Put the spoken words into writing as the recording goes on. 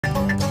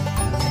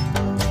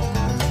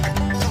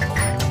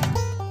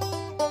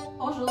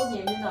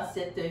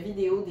cette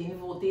vidéo des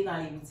nouveautés dans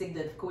les boutiques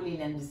de tricot les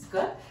Laines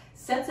Biscotte.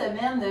 Cette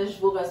semaine, je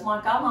vous reçois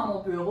encore dans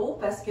mon bureau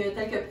parce que,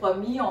 tel que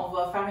promis, on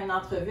va faire une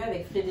entrevue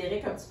avec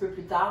Frédéric un petit peu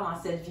plus tard dans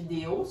cette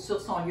vidéo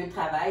sur son lieu de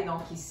travail,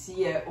 donc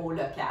ici au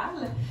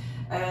local.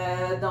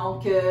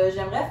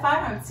 J'aimerais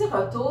faire un petit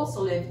retour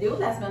sur la vidéo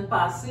de la semaine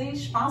passée.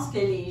 Je pense que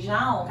les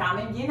gens ont quand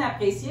même bien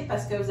apprécié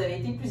parce que vous avez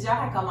été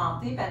plusieurs à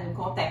commenter et à nous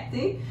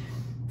contacter.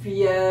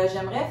 Puis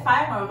j'aimerais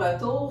faire un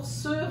retour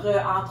sur,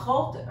 entre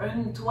autres,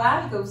 une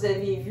toile que vous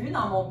avez vue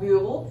dans mon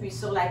bureau, puis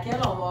sur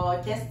laquelle on m'a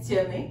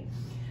questionné.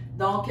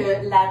 Donc,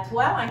 la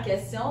toile en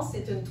question,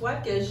 c'est une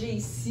toile que j'ai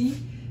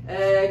ici,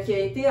 qui a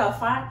été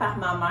offerte par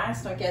ma mère.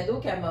 C'est un cadeau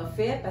qu'elle m'a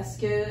fait parce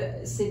que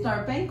c'est un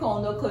peintre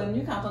qu'on a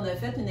connu quand on a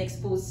fait une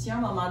exposition à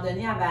un moment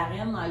donné à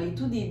Varennes. Dans les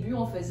tout débuts,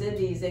 on faisait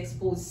des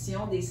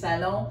expositions, des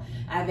salons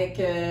avec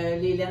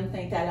les laines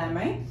teintes à la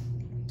main.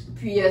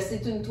 Puis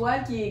c'est une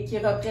toile qui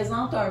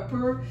représente un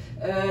peu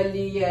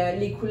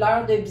les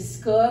couleurs de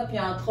Biscotte, puis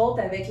entre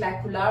autres avec la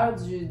couleur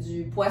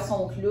du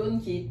poisson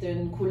clown, qui est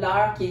une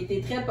couleur qui a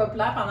été très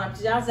populaire pendant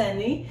plusieurs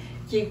années,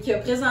 qui a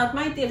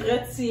présentement été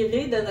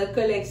retirée de notre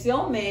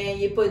collection, mais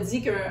il n'est pas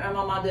dit qu'à un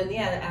moment donné,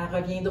 elle ne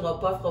reviendra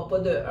pas, fera pas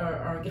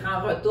un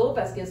grand retour,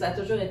 parce que ça a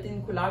toujours été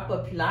une couleur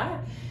populaire.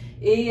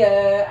 Et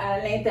à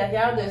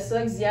l'intérieur de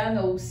ça, Xiane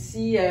a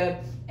aussi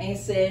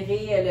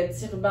insérer le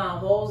petit ruban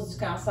rose du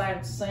cancer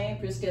du sein,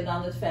 puisque dans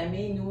notre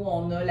famille, nous,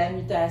 on a la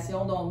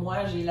mutation. Donc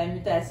moi, j'ai la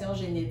mutation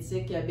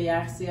génétique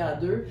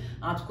BRCA2.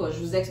 En tout cas, je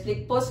vous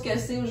explique pas ce que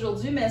c'est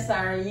aujourd'hui, mais ça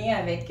a un lien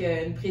avec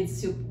une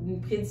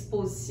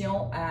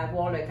prédisposition à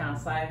avoir le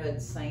cancer du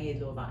sein et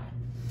de l'ovaire.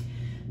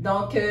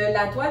 Donc,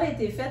 la toile a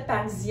été faite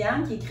par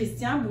Xiane, qui est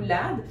Christian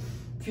Boulade.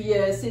 Puis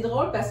c'est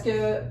drôle parce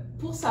que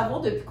pour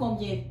savoir depuis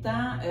combien de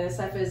temps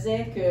ça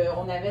faisait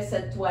qu'on avait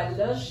cette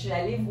toile-là, je suis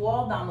allée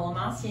voir dans mon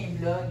ancien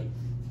blog.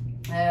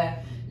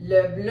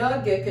 Le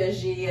blog que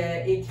j'ai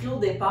écrit au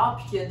départ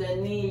puis qui a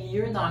donné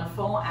lieu dans le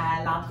fond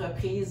à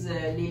l'entreprise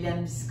les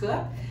Laines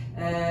Biscotte.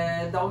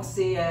 Donc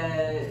c'est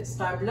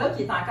un blog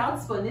qui est encore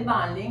disponible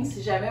en ligne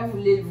si jamais vous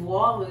voulez le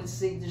voir.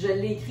 Je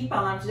l'ai écrit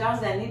pendant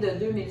plusieurs années de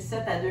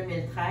 2007 à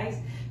 2013.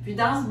 Puis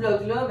dans ce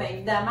blog-là, bien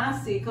évidemment,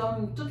 c'est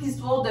comme toute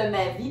l'histoire de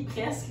ma vie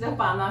presque là,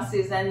 pendant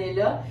ces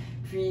années-là.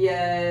 Puis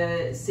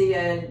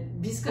c'est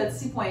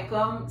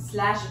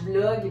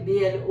biscotti.com/blog,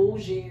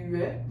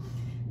 BLOGUE.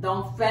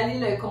 Donc, vous pouvez aller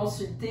le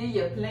consulter. Il y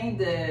a plein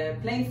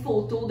de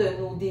photos de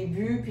nos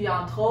débuts. Puis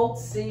entre autres,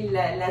 c'est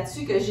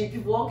là-dessus que j'ai pu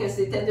voir que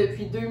c'était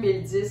depuis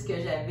 2010 que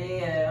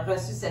j'avais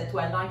reçu cette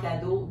toile-là en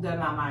cadeau de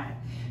ma mère.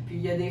 Puis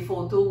il y a des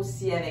photos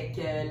aussi avec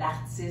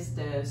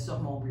l'artiste sur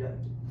mon blog.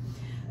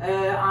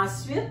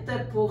 Ensuite,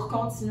 pour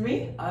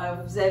continuer,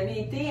 vous avez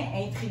été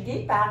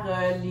intrigués par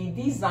les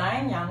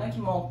designs. Il y en a qui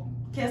m'ont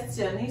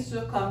questionné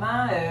sur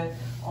comment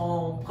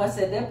on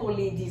procédait pour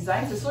les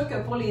designs. C'est sûr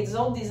que pour les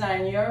autres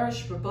designers,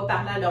 je ne peux pas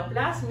parler à leur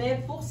place,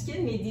 mais pour ce qui est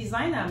de mes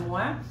designs à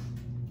moi,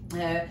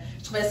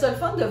 je trouvais ça le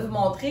fun de vous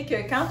montrer que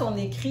quand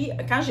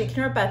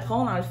j'écris un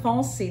patron, dans le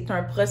fond, c'est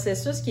un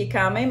processus qui est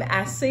quand même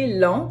assez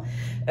long.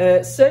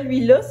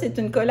 Celui-là, c'est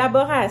une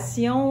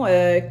collaboration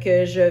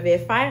que je vais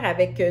faire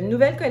avec une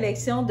nouvelle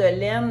collection de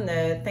laine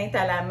teinte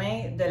à la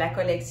main de la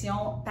collection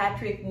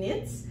Patrick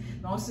Knits.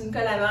 Donc, c'est une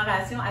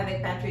collaboration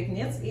avec Patrick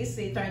Knits et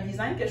c'est un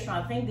design que je suis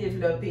en train de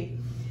développer.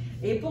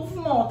 Et pour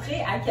vous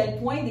montrer à quel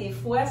point, des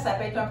fois, ça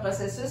peut être un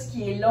processus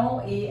qui est long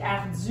et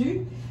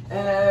ardu,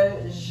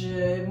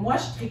 moi,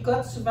 je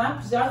tricote souvent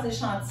plusieurs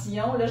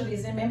échantillons. Là, je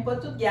les ai même pas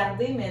toutes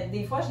gardés, mais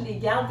des fois, je les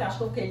garde quand je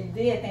trouve que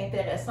l'idée est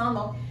intéressante.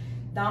 Donc,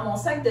 dans mon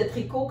sac de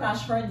tricot, quand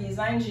je fais un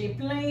design, j'ai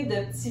plein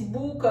de petits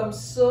bouts comme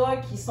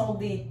ça qui sont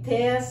des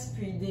tests,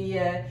 puis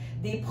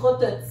des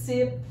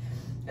prototypes.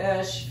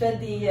 Je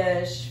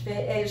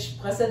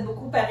procède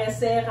beaucoup par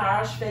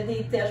essai-erreur, je fais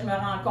des tests, je me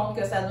rends compte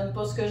que ça ne donne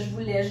pas ce que je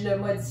voulais, je le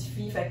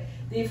modifie. Fait que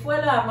des fois,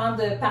 là, avant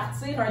de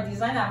partir un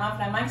design, avant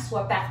vraiment qu'il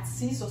soit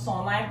parti sur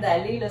son air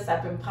d'aller, là, ça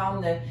peut me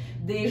prendre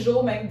des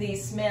jours, même des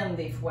semaines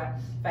des fois.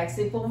 Fait que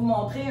c'est pour vous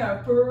montrer un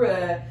peu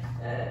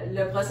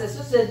le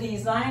processus de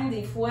design.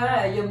 Des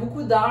fois, il y a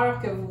beaucoup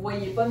d'heures que vous ne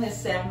voyez pas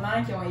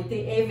nécessairement qui ont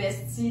été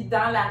investies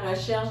dans la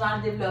recherche, dans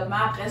le développement.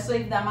 Après ça,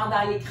 évidemment,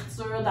 dans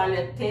l'écriture, dans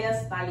le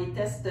test, dans les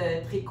tests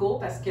tricot,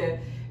 parce que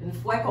une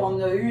fois qu'on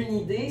a eu une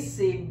idée,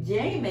 c'est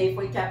bien, mais il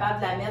faut être capable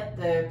de la mettre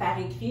par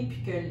écrit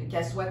puis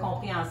qu'elle soit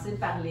compréhensible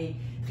par les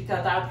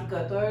tricoteurs,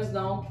 tricoteuses.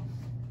 Donc,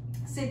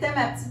 c'était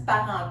ma petite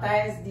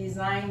parenthèse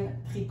design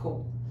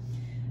tricot.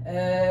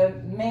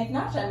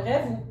 Maintenant,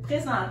 j'aimerais vous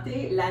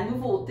présenter la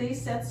nouveauté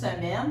cette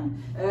semaine.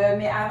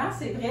 Mais avant,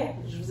 c'est vrai,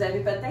 je vous avais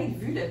peut-être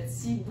vu le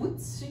petit bout de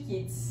tissu qui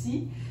est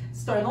ici.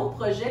 C'est un autre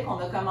projet qu'on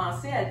a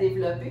commencé à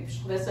développer, puis je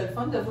trouvais ça le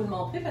fun de vous le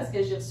montrer parce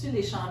que j'ai reçu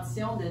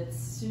l'échantillon de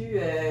tissu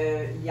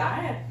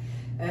hier.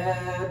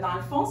 Dans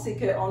le fond, c'est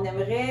qu'on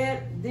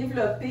aimerait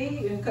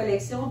développer une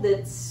collection de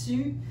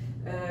tissus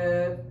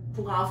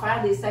pour en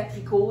faire des sacs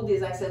tricot,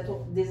 des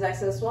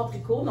accessoires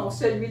tricot. Donc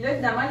celui-là,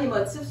 évidemment, les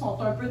motifs sont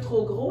un peu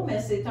trop gros, mais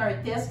c'est un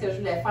test que je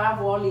voulais faire,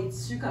 voir les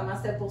tissus, comment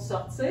c'était pour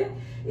sortir.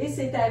 Et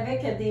c'est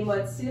avec des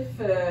motifs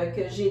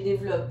que j'ai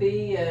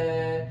développés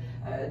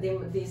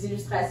des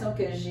illustrations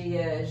que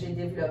j'ai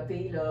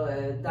développées là,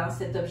 dans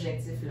cet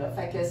objectif-là.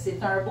 Fait que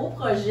c'est un beau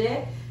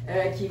projet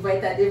qui va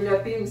être à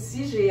développer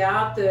aussi. J'ai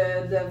hâte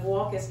de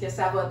voir qu'est-ce que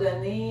ça va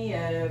donner.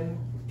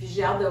 Puis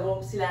j'ai hâte de voir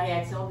aussi la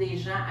réaction des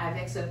gens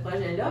avec ce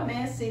projet-là,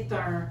 mais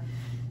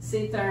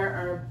c'est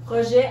un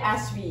projet à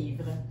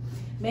suivre.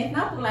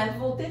 Maintenant, pour la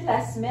nouveauté de la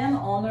semaine,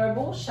 on a un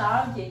beau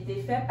châle qui a été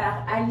fait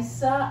par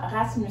ALYSSA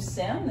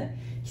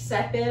qui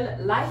s'appelle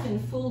Life in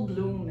Full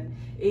Bloom.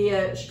 Et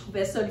je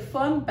trouvais ça le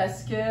fun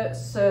parce que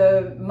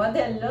ce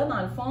modèle-là,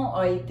 dans le fond,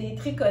 a été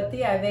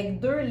tricoté avec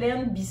deux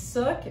laines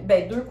Biscotte,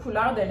 deux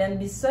couleurs de laine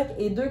Biscotte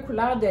et deux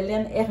couleurs de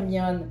laine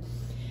Hermione.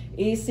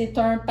 Et c'est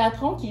un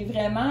patron qui est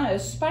vraiment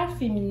super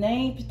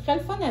féminin, puis très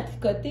le fun à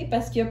tricoter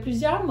parce qu'il y a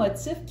plusieurs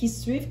motifs qui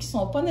suivent, qui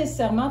sont pas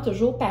nécessairement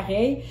toujours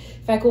pareils.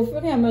 Fait qu'au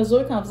fur et à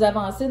mesure, quand vous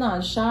avancez dans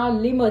le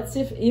châle, les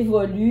motifs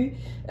évoluent.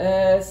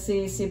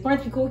 C'est pas un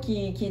tricot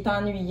qui est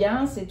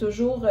ennuyant, c'est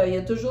toujours, il y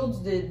a toujours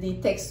des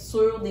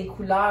textures, des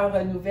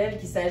couleurs nouvelles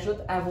qui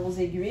s'ajoutent à vos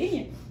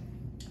aiguilles.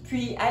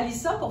 Puis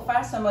ALYSSA, pour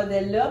faire ce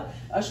modèle-là,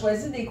 a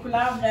choisi des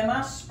couleurs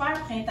vraiment super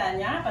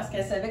printanières parce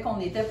qu'elle savait qu'on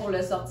était pour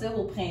le sortir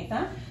au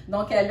printemps.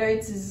 Donc, elle a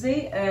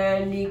utilisé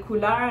les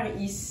couleurs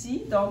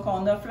ici. Donc,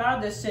 on a fleurs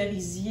de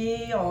cerisier,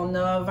 on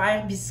a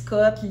vert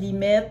biscotte,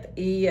 limette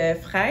et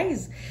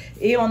fraise.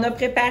 Et on a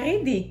préparé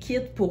des kits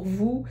pour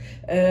vous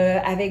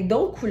avec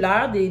d'autres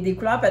couleurs, des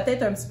couleurs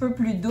peut-être un petit peu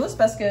plus douces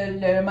parce que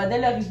le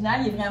modèle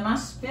original est vraiment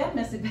superbe,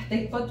 mais c'est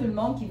peut-être pas tout le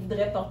monde qui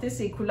voudrait porter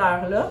ces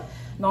couleurs-là.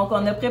 Donc,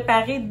 on a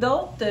préparé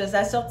d'autres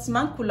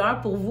assortiments de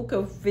couleurs pour vous que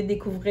vous pouvez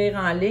découvrir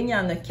en ligne. Il y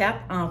en a 4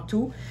 en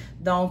tout.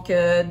 Donc,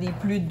 des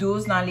plus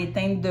douces dans les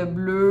teintes de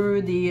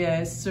bleu,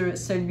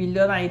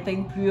 celui-là dans les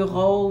teintes plus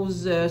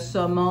roses,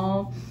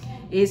 saumon.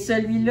 Et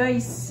celui-là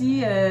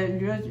ici,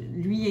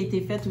 lui a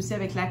été fait aussi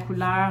avec la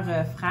couleur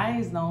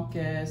fraise. Donc,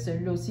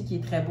 celui-là aussi qui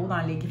est très beau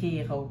dans les gris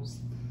et roses.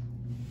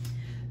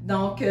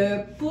 Donc,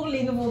 pour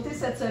les nouveautés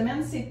cette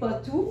semaine, c'est pas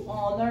tout.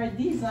 On a un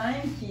design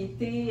qui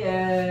était,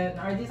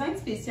 un design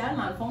spécial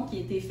dans le fond qui a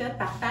été fait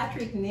par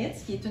Patrick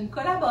Knits, qui est une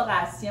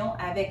collaboration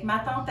avec ma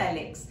tante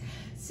Alex.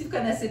 Si vous ne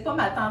connaissez pas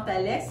ma tante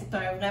Alex, c'est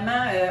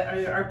vraiment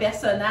un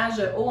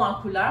personnage haut en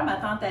couleur. Ma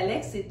tante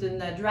Alex, c'est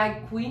une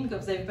drag queen que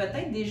vous avez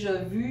peut-être déjà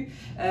vue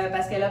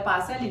parce qu'elle a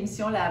passé à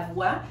l'émission La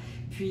Voix.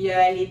 Puis,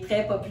 elle est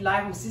très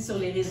populaire aussi sur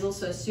les réseaux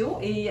sociaux.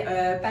 Et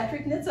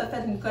Patrick Knits a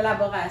fait une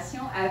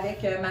collaboration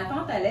avec ma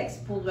tante Alex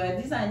pour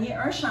designer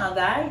un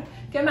chandail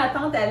que ma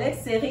tante Alex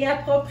s'est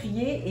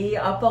réapproprié et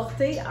a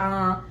porté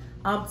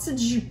en petite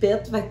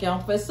jupette. Fait qu'on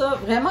fait ça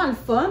vraiment le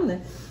fun.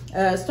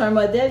 C'est un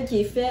modèle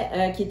qui est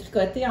fait, qui est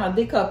tricoté en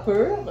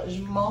découpure.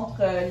 Je vous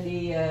montre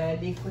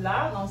les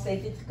couleurs. Donc, ça a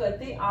été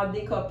tricoté en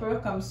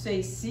découpure comme ça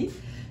ici.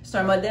 C'est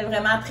un modèle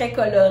vraiment très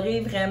coloré,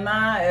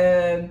 vraiment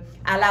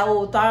à la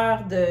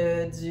hauteur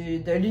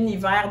de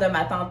l'univers de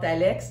ma tante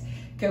Alex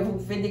que vous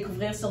pouvez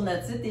découvrir sur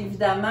notre site.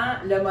 Évidemment,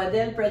 le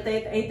modèle peut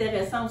être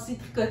intéressant aussi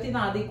tricoté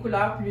dans des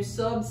couleurs plus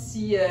sobres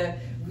si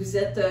vous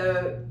êtes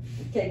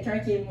quelqu'un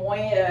qui est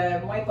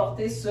moins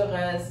porté sur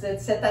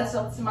cet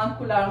assortiment de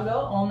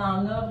couleurs-là. On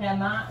en a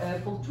vraiment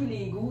pour tous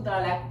les goûts dans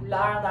la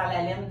couleur, dans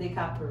la laine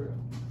découpure.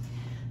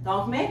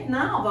 Donc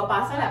maintenant, on va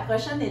passer à la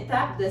prochaine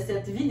étape de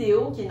cette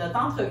vidéo qui est notre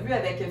entrevue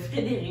avec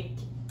Frédéric.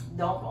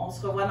 Donc, on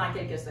se revoit dans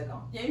quelques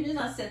secondes. Bienvenue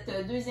dans cette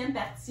deuxième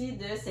partie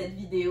de cette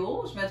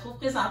vidéo. Je me trouve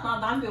présentement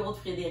dans le bureau de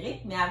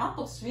Frédéric, mais avant de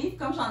poursuivre,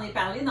 comme j'en ai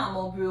parlé dans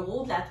mon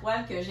bureau de la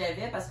toile que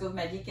j'avais parce que vous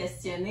m'aviez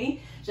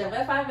questionné,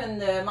 j'aimerais faire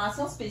une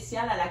mention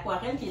spéciale à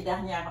l'aquarelle qui est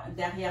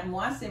derrière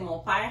moi. C'est mon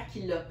père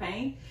qui l'a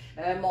peint.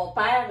 Mon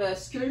père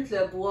sculpte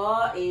le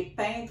bois et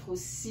peintre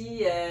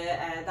aussi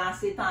dans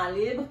ses temps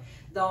libres.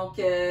 Donc,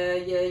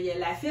 il y a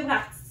la fibre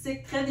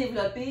artistique très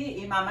développée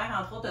et ma mère,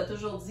 entre autres, a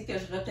toujours dit que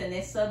je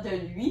retenais ça de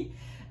lui.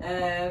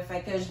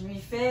 Fait que je lui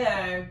fais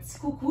un petit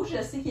coucou,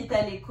 je sais qu'il est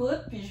à l'écoute,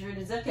 puis je veux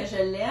lui dire que je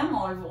l'aime.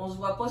 On se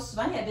voit pas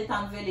souvent, il habite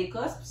en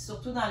Nouvelle-Écosse, puis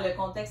surtout dans le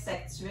contexte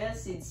actuel,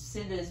 c'est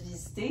difficile de se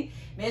visiter.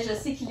 Mais je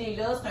sais qu'il est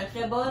là, c'est un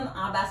très bon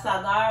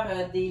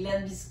ambassadeur des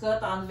laines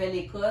Biscotte en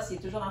Nouvelle-Écosse. Il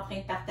est toujours en train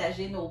de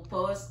partager nos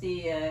posts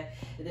et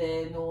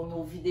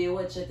nos vidéos,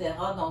 etc.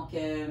 Donc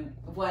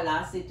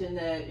voilà, c'est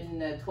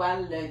une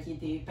toile qui a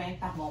été peinte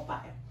par mon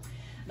père.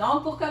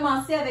 Donc pour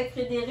commencer avec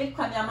Frédéric,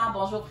 premièrement,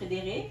 bonjour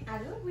Frédéric.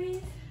 Allô, oui.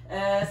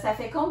 Ça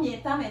fait combien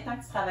de temps maintenant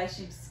que tu travailles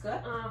chez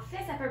Biscotte? En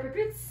fait, ça fait un peu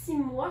plus de 6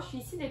 mois. Je suis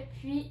ici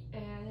depuis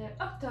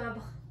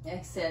octobre.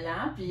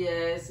 Excellent. Puis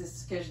c'est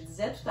ce que je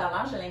disais tout à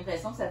l'heure, j'ai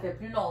l'impression que ça fait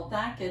plus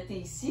longtemps que tu es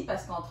ici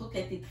parce qu'on trouve que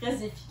tu es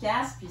très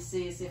efficace. Puis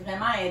c'est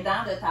vraiment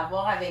aidant de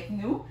t'avoir avec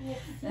nous.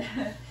 Merci.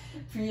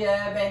 Puis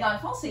dans le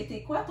fond,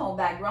 c'était quoi ton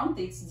background?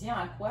 Tu étudié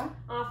en quoi?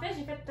 En fait,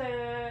 j'ai fait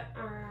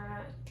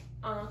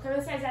en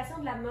commercialisation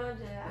de la mode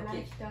à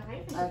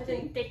Marie-Victorin. J'ai fait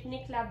une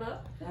technique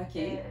là-bas. OK. Ce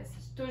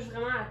qui qui touche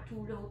vraiment à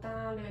tout, là,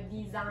 autant le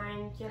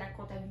design que la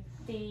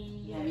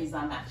comptabilité, la mise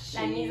en marché.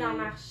 La mise en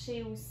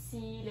marché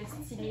aussi, le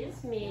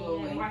stylisme et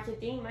le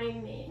marketing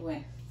même, mais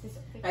c'est ça.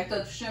 Fait que tu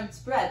as touché un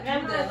petit peu à tout,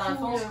 dans le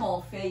fond, là. ce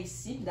qu'on fait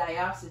ici.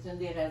 D'ailleurs, c'est une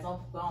des raisons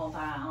pourquoi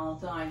on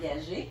t'a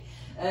engagé.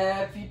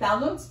 Puis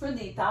parle-nous un petit peu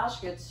des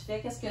tâches que tu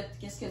fais. Qu'est-ce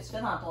que tu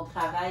fais dans ton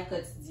travail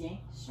quotidien?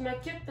 Je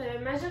m'occupe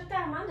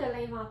majoritairement de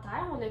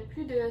l'inventaire. On a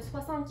plus de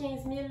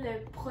 75 000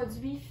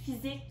 produits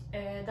physiques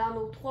dans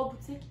nos 3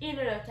 boutiques et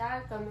le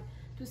local, comme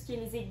tout ce qui est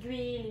les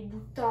aiguilles, les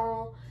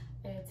boutons.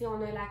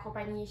 On a la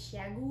compagnie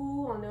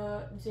Chiagou, on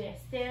a du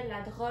Cette,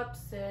 la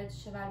Drops, du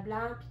Cheval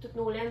Blanc, puis toutes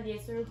nos laines, bien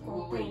sûr,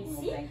 qu'on peint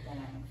ici.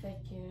 Fait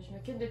que je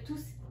m'occupe de tout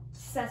ce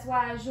qui s'assoit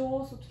à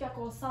jour, surtout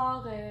quand on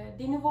sort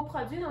des nouveaux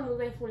produits dans nos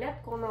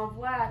infolettes qu'on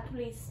envoie à tous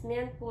les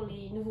semaines pour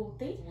les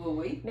nouveautés.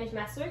 Mais je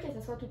m'assure que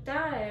ce soit tout le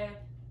temps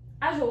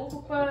à jour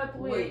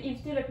pour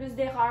éviter le plus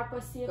d'erreurs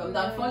possible. Comme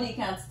dans le fond, les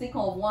quantités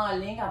qu'on voit en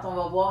ligne, quand on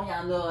va voir, il y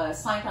en a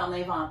 5 en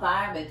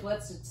inventaire, ben toi,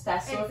 tu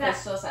t'assures que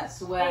ça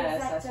soit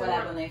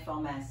la bonne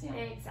information.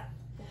 Exact.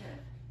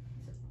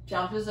 Puis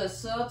en plus de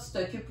ça, tu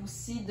t'occupes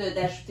aussi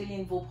d'ajouter les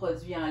nouveaux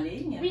produits en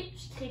ligne. Oui,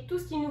 je crée tout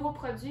ce qui est nouveaux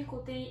produits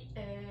côté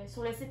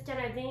sur le site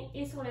canadien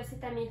et sur le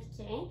site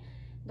américain.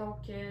 Donc,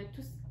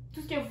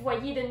 tout ce que vous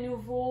voyez de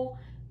nouveau,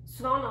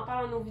 souvent on en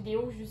parle dans nos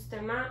vidéos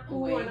justement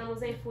ou dans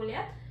nos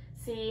infolettes.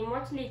 C'est moi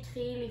qui les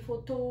crée, les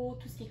photos,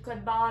 tout ce qui est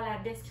code barre,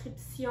 la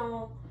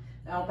description.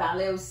 On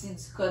parlait aussi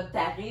du code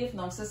tarif.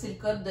 Donc ça, c'est le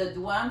code de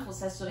douane. Il faut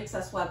s'assurer que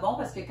ça soit bon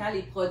parce que quand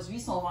les produits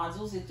sont vendus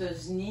aux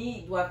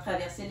États-Unis, ils doivent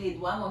traverser les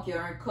douanes. Donc il y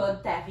a un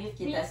code tarif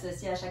qui est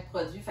associé à chaque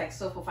produit. Fait que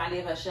ça, il faut faire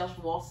les recherches,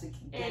 voir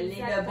quel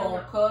est le bon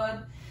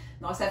code.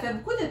 Donc ça fait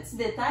beaucoup de petits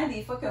détails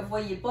des fois que vous ne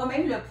voyez pas.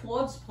 Même le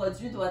poids du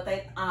produit doit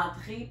être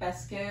entré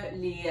parce que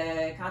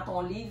quand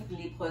on livre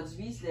les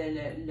produits,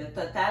 le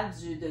total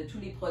de tous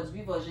les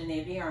produits va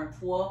générer un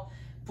poids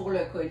pour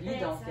le colis.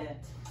 Donc,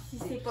 si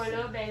c'est pas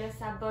là, ben là,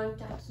 ça bonne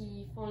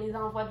quand on les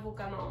envoie de vos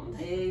commandes.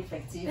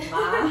 Effectivement,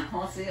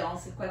 on sait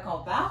de quoi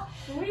qu'on parle.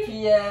 Oui.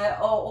 Puis,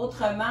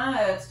 autrement,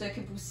 tu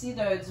t'occupes aussi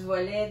du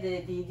volet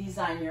des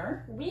designers.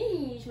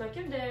 Oui, je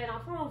m'occupe de...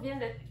 L'enfant, on vient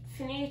de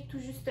finir tout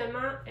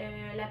justement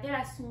l'appel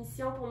à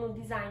soumission pour nos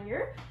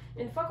designers.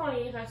 Une fois qu'on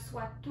les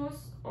reçoit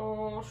tous,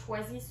 on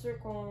choisit ceux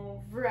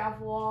qu'on veut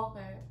avoir.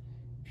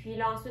 Puis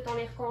là, ensuite, on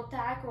les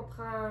recontacte, on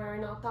prend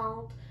une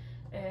entente.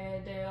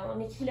 On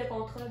écrit le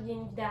contrat, bien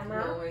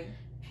évidemment.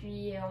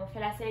 Puis on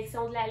fait la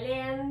sélection de la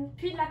laine,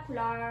 puis de la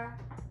couleur.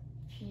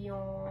 Puis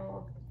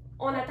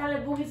on attend le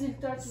beau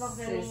résultat qui va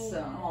revenir. C'est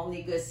ça. On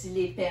négocie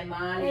les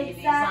paiements, les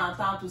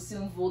ententes aussi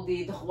au niveau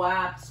des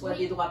droits, soit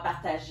des droits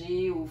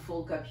partagés ou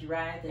full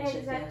copyright, etc.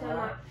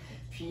 Exactement.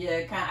 Puis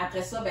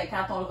après ça, ben,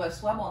 quand on le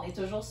reçoit, on est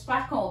toujours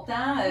super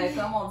content.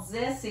 Comme on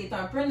disait, c'est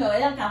un peu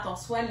Noël quand on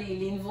reçoit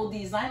les nouveaux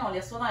designs. On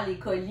les reçoit dans les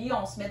colis,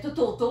 on se met tout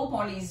autour, puis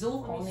on les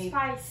ouvre. On est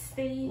super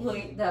excités.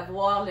 Oui,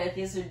 d'avoir le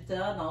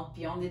résultat. Donc,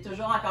 puis on est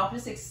toujours encore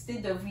plus excités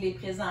de vous les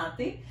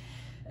présenter.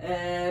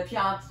 Puis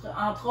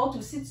entre autres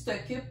aussi, tu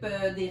t'occupes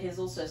des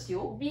réseaux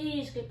sociaux.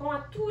 Oui, je réponds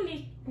à tous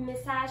les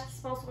messages qui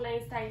se font sur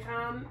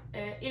l'Instagram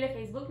et le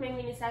Facebook, même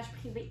les messages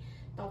privés.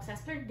 Donc, ça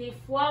se peut que des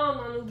fois, on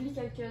en oublie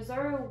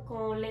quelques-uns ou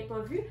qu'on ne l'ait pas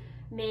vu,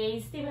 mais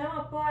n'hésitez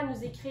vraiment pas à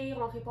nous écrire,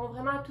 on répond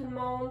vraiment à tout le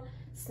monde.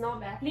 Sinon,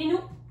 ben, appelez-nous.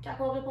 Quand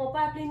on ne répond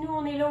pas, appelez-nous,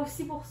 on est là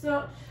aussi pour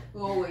ça.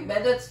 Oui.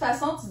 Ben, de toute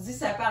façon, tu dis,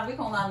 ça peut arriver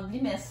qu'on en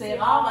oublie, mais c'est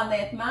rare,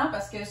 honnêtement,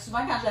 parce que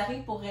souvent, quand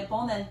j'arrive pour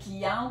répondre à une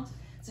cliente,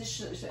 tu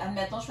sais,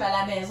 admettons, je suis à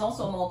la maison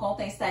sur mon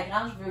compte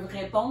Instagram, je veux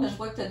répondre, mais je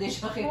vois que tu as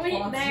déjà répondu.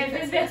 Oui, ben,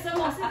 vice-versa,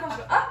 moi aussi, quand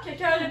je ah,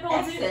 quelqu'un a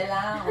répondu. Excellent,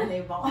 on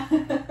est bon.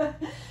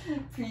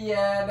 Puis,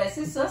 ben,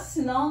 c'est ça.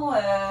 Sinon,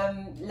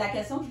 la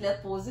question que je voulais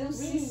te poser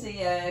aussi,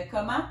 c'est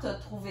comment tu as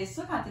trouvé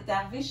ça quand tu es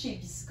arrivée chez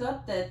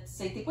Biscotte?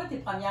 C'était quoi tes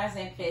premières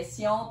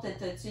impressions?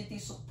 As-tu été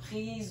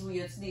surprise ou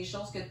y a-tu des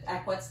choses à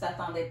quoi tu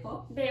t'attendais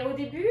pas? Ben, au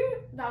début,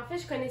 en fait,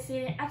 je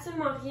connaissais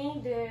absolument rien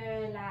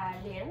de la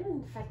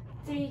laine. Fait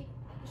que, tu sais,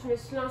 je me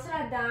suis lancée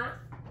là-dedans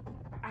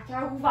à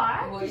cœur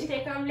ouvert, puis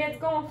j'étais comme let's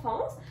go, on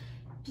fonce.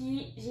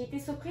 Puis j'ai été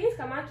surprise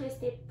comment que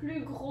c'était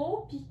plus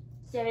gros, puis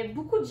qu'il y avait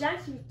beaucoup de gens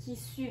qui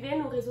suivaient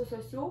nos réseaux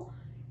sociaux.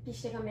 Puis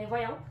j'étais comme, mais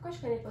voyons, pourquoi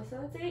je connais pas ça,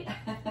 tu sais?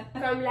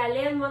 Comme la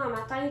laine, moi dans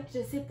ma tête,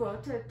 je sais pas,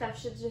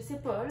 je sais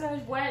pas, là.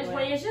 Je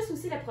voyais juste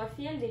aussi le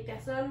profil des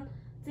personnes,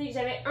 tu sais,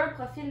 j'avais un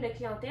profil de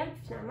clientèle,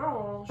 puis finalement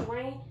on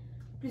rejoint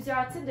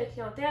plusieurs types de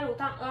clientèle,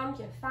 autant hommes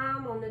que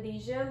femmes, on a des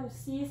jeunes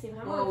aussi, c'est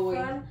vraiment le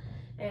fun.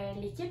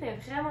 L'équipe est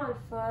vraiment le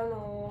fun.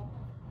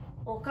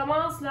 On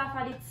commence là, à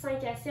faire des petits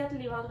 5 à 7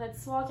 les vendredis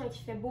soirs quand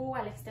il fait beau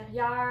à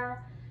l'extérieur.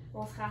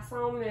 On se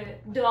rassemble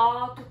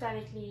dehors, tout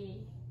avec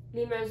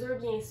les mesures,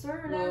 bien sûr.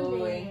 Là,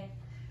 mais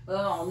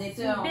on est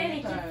une belle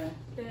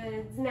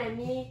équipe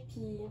dynamique.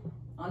 Puis...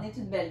 On est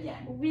une belle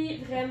gang.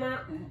 Oui, vraiment.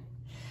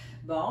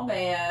 Bon,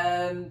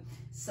 ben,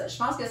 je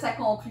pense que ça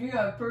conclut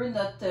un peu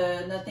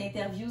notre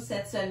interview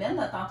cette semaine,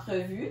 notre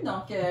entrevue.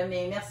 Donc,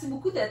 mais merci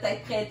beaucoup de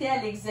t'être prêté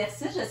à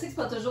l'exercice. Je sais que c'est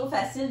pas toujours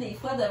facile des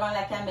fois devant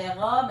la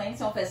caméra, même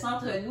si on fait ça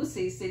entre nous,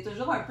 c'est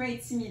toujours un peu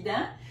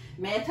intimidant.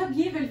 Mais tu as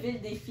bien relevé le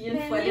défi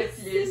une fois de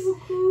plus. Merci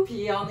beaucoup.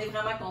 Puis on est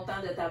vraiment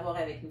content de t'avoir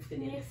avec nous,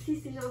 Frédéric.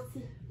 Merci, c'est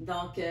gentil.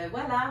 Donc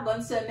voilà,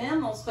 bonne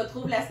semaine. On se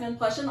retrouve la semaine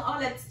prochaine. Ah,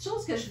 la petite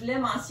chose que je voulais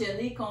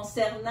mentionner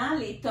concernant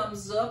les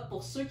thumbs up,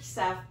 pour ceux qui ne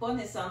savent pas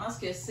nécessairement ce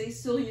que c'est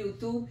sur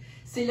YouTube,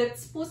 c'est le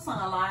petit pouce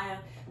en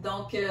l'air.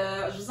 Donc,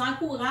 je vous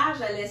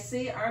encourage à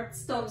laisser un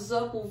petit thumbs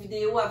up aux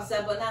vidéos, à vous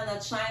abonner à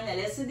notre chaîne, à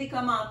laisser des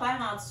commentaires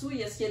en dessous.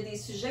 Est-ce qu'il y a des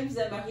sujets que vous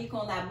aimeriez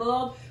qu'on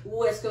aborde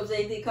ou est-ce que vous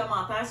avez des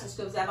commentaires sur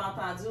ce que vous avez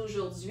entendu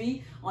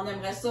aujourd'hui? On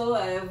aimerait ça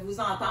vous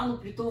entendre ou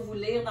plutôt vous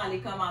lire dans les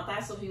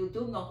commentaires sur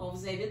YouTube. Donc, on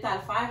vous invite à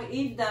le faire. Et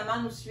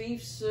évidemment, nous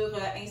suivre sur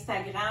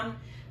Instagram,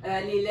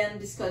 les Laines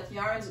Biscotte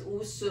Yarns,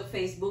 ou sur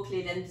Facebook,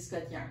 les Laines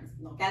Biscotte Yarns.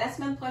 Donc, à la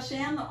semaine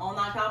prochaine, on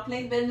a encore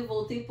plein de belles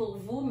nouveautés pour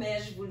vous, mais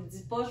je vous le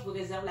dis pas, je vous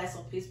réserve la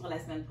surprise pour la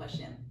semaine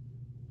prochaine.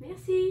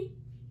 Merci!